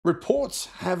Reports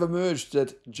have emerged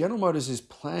that General Motors is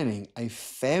planning a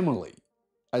family,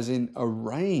 as in a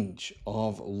range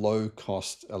of low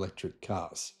cost electric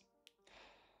cars.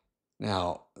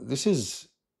 Now, this is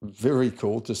very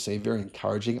cool to see, very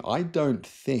encouraging. I don't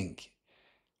think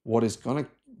what is going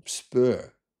to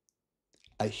spur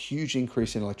a huge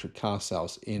increase in electric car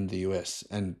sales in the US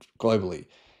and globally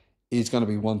is going to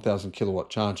be 1000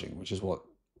 kilowatt charging, which is what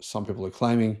some people are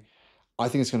claiming. I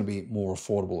think it's going to be more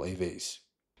affordable EVs.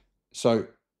 So,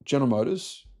 General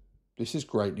Motors, this is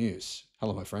great news.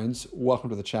 Hello, my friends. Welcome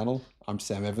to the channel. I'm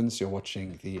Sam Evans. You're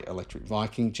watching the Electric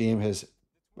Viking. GM has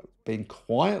been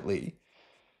quietly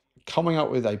coming up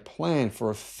with a plan for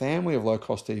a family of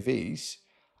low-cost EVs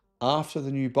after the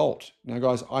new Bolt. Now,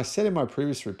 guys, I said in my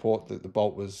previous report that the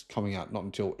Bolt was coming out not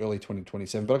until early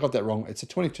 2027, but I got that wrong. It's a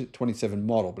 2027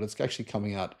 model, but it's actually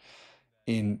coming out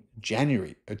in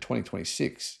January of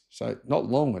 2026. So not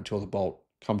long until the Bolt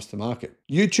comes to market.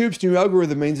 YouTube's new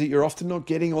algorithm means that you're often not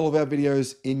getting all of our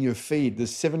videos in your feed.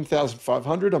 There's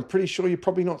 7,500. I'm pretty sure you're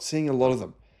probably not seeing a lot of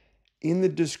them. In the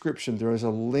description, there is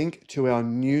a link to our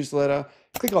newsletter.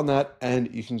 Click on that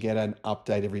and you can get an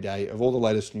update every day of all the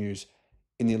latest news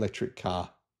in the electric car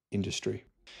industry.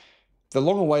 The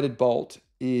long-awaited Bolt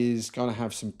is going to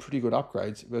have some pretty good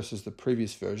upgrades versus the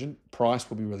previous version. Price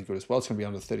will be really good as well. It's going to be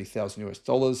under 30,000 US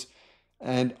dollars.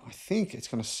 And I think it's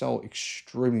going to sell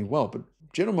extremely well. But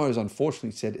General Motors unfortunately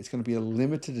said it's going to be a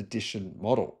limited edition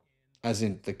model, as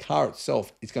in the car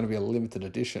itself is going to be a limited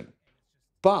edition.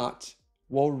 But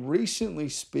while recently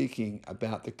speaking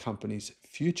about the company's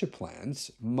future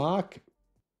plans, Mark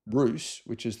Roos,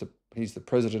 he's the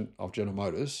president of General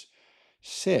Motors,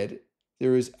 said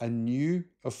there is a new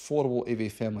affordable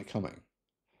EV family coming.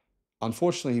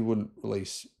 Unfortunately, he wouldn't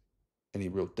release any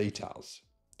real details.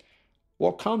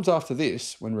 What comes after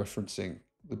this, when referencing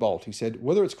the Bolt, he said,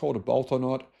 whether it's called a Bolt or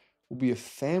not, will be a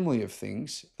family of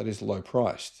things that is low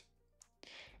priced.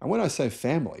 And when I say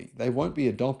family, they won't be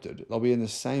adopted. They'll be in the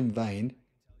same vein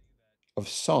of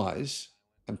size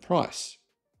and price.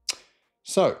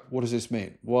 So what does this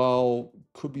mean? Well,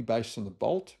 could be based on the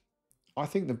Bolt. I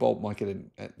think the Bolt might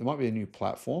there might be a new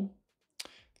platform,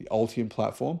 the Ultium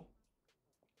platform.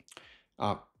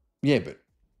 But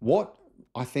what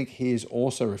I think he is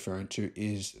also referring to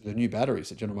is the new batteries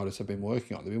that General Motors have been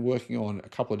working on. They've been working on a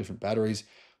couple of different batteries.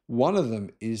 One of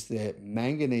them is their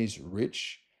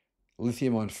manganese-rich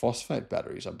lithium iron phosphate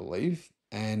batteries, I believe.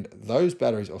 And those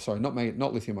batteries,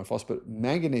 not lithium iron phosphate, but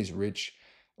manganese-rich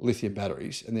lithium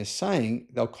batteries. And they're saying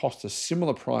they'll cost a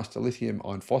similar price to lithium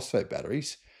iron phosphate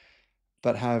batteries,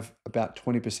 but have about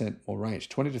 20% more range,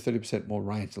 20 to 30% more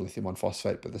range than lithium iron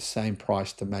phosphate, but the same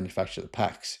price to manufacture the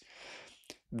packs.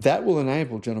 That will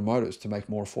enable General Motors to make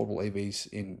more affordable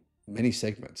EVs in many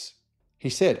segments. He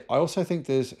said, I also think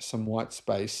there's some white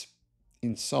space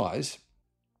in size,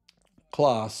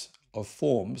 class of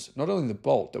forms, not only the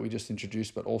Bolt that we just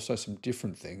introduced, but also some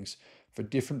different things for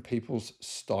different people's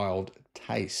styled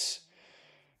tastes.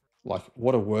 Like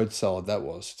what a word salad that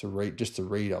was to read, just to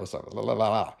read. I was like, la, la, la,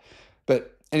 la.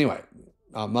 But anyway,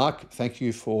 Mark, thank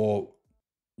you for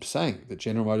saying that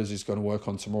General Motors is going to work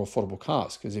on some more affordable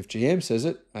cars, because if GM says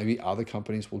it, maybe other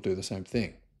companies will do the same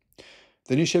thing.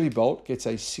 The new Chevy Bolt gets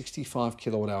a 65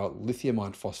 kilowatt hour lithium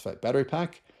iron phosphate battery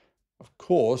pack. Of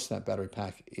course, that battery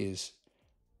pack is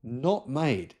not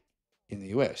made in the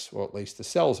US, or at least the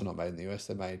cells are not made in the US.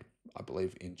 They're made, I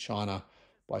believe, in China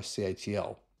by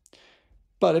CATL.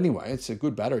 But anyway, it's a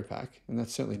good battery pack, and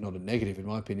that's certainly not a negative in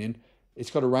my opinion. It's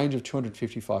got a range of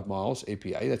 255 miles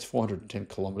EPA, that's 410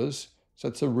 kilometers. So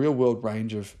it's a real world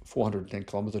range of 410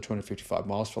 kilometers or 255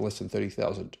 miles for less than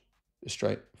 30,000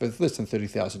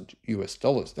 US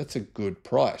dollars. That's a good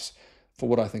price for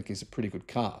what I think is a pretty good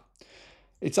car.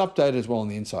 It's updated as well on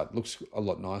the inside. It looks a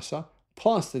lot nicer.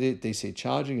 Plus, the DC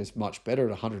charging is much better at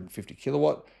 150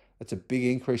 kilowatt. That's a big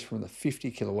increase from the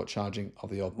 50 kilowatt charging of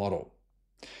the old model.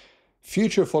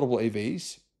 Future affordable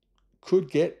EVs could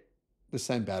get the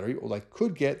same battery, or they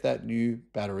could get that new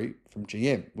battery from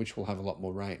GM, which will have a lot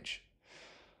more range.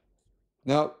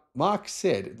 Now, Mark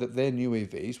said that their new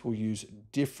EVs will use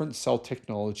different cell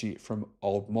technology from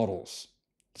old models.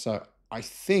 So I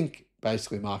think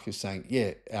basically Mark is saying,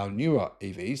 yeah, our newer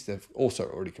EVs, they've also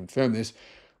already confirmed this,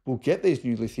 will get these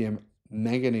new lithium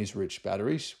manganese rich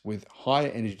batteries with higher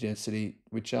energy density,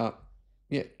 which are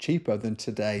cheaper than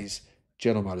today's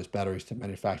General Motors batteries to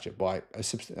manufacture by I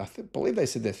believe they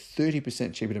said they're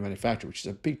 30% cheaper to manufacture, which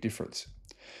is a big difference.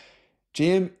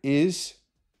 GM is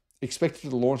expected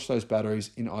to launch those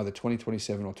batteries in either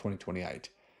 2027 or 2028.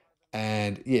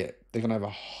 And yeah, they're going to have a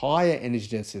higher energy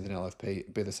density than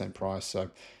LFP, be the same price. So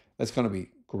that's going to be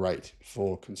great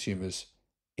for consumers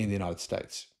in the United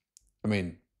States. I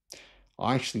mean,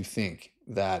 I actually think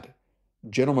that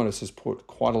General Motors has put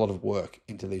quite a lot of work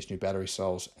into these new battery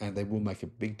cells, and they will make a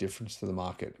big difference to the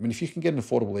market. I mean, if you can get an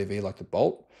affordable EV like the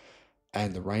Bolt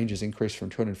and the range is increased from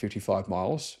 255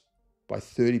 miles by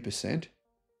 30%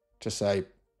 to say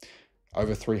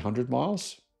over 300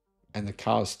 miles, and the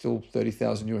car is still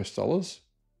 30,000 US dollars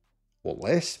or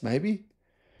less, maybe,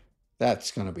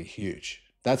 that's going to be huge.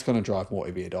 That's going to drive more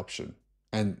EV adoption.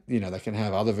 And, you know, they can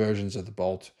have other versions of the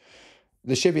Bolt.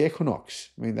 The Chevy Equinox,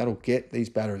 I mean, that'll get these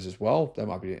batteries as well. That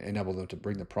might enable them to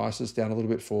bring the prices down a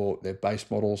little bit for their base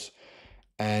models.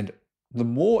 And the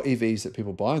more EVs that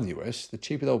people buy in the US, the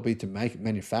cheaper they'll be to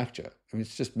manufacture. I mean,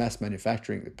 it's just mass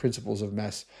manufacturing, the principles of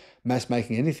mass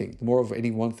making anything. The more of any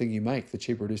one thing you make, the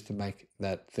cheaper it is to make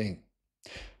that thing.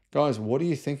 Guys, what do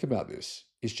you think about this?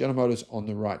 Is General Motors on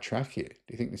the right track here?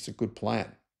 Do you think this is a good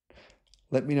plan?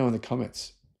 Let me know in the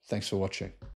comments. Thanks for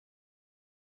watching.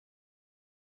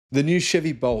 The new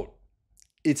Chevy Bolt,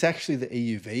 it's actually the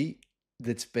EUV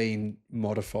that's been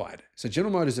modified. So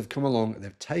General Motors have come along,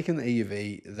 they've taken the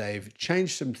EUV, they've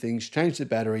changed some things, changed the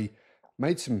battery,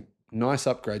 made some nice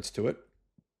upgrades to it,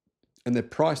 and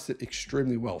they've priced it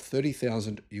extremely well,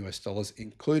 30,000 US dollars,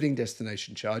 including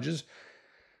destination charges,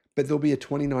 but there'll be a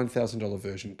 $29,000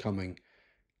 version coming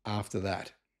after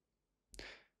that.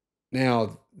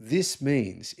 Now, this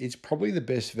means it's probably the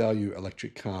best value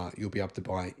electric car you'll be able to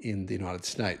buy in the United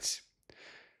States.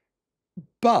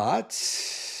 But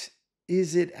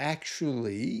is it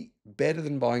actually better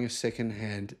than buying a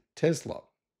second-hand Tesla?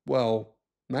 Well,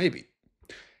 maybe.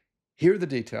 Here are the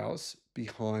details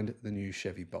behind the new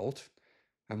Chevy Bolt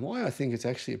and why I think it's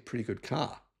actually a pretty good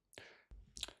car.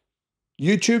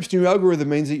 YouTube's new algorithm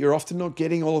means that you're often not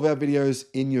getting all of our videos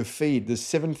in your feed. There's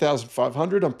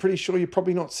 7,500. I'm pretty sure you're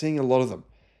probably not seeing a lot of them.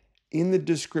 In the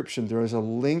description, there is a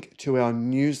link to our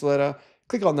newsletter.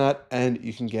 Click on that and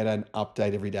you can get an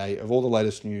update every day of all the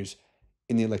latest news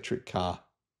in the electric car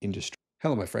industry.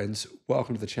 Hello, my friends.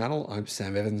 Welcome to the channel. I'm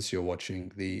Sam Evans. You're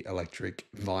watching the Electric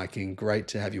Viking. Great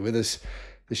to have you with us.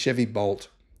 The Chevy Bolt.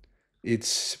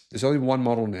 There's only one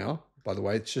model now, by the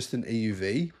way. It's just an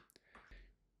EUV.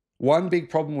 One big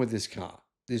problem with this car.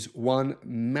 There's one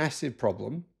massive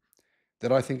problem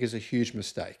that I think is a huge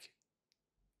mistake.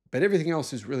 But everything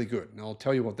else is really good. And I'll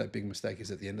tell you what that big mistake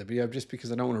is at the end of the video, just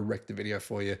because I don't want to wreck the video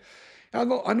for you. I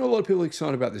know a lot of people are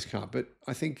excited about this car, but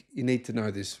I think you need to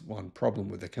know this one problem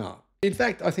with the car. In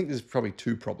fact, I think there's probably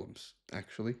two problems,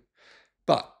 actually.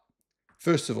 But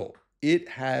first of all, it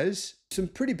has some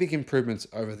pretty big improvements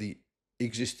over the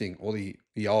existing or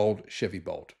the old Chevy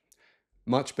Bolt.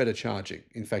 Much better charging.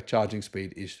 In fact, charging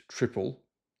speed is triple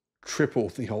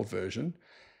the old version.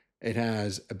 It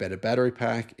has a better battery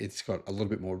pack. It's got a little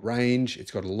bit more range.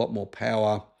 It's got a lot more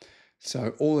power.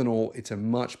 So all in all, it's a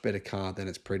much better car than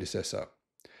its predecessor.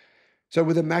 So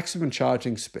with a maximum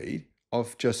charging speed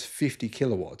of just 50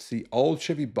 kilowatts, the old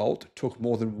Chevy Bolt took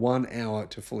more than 1 hour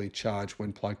to fully charge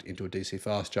when plugged into a DC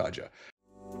fast charger.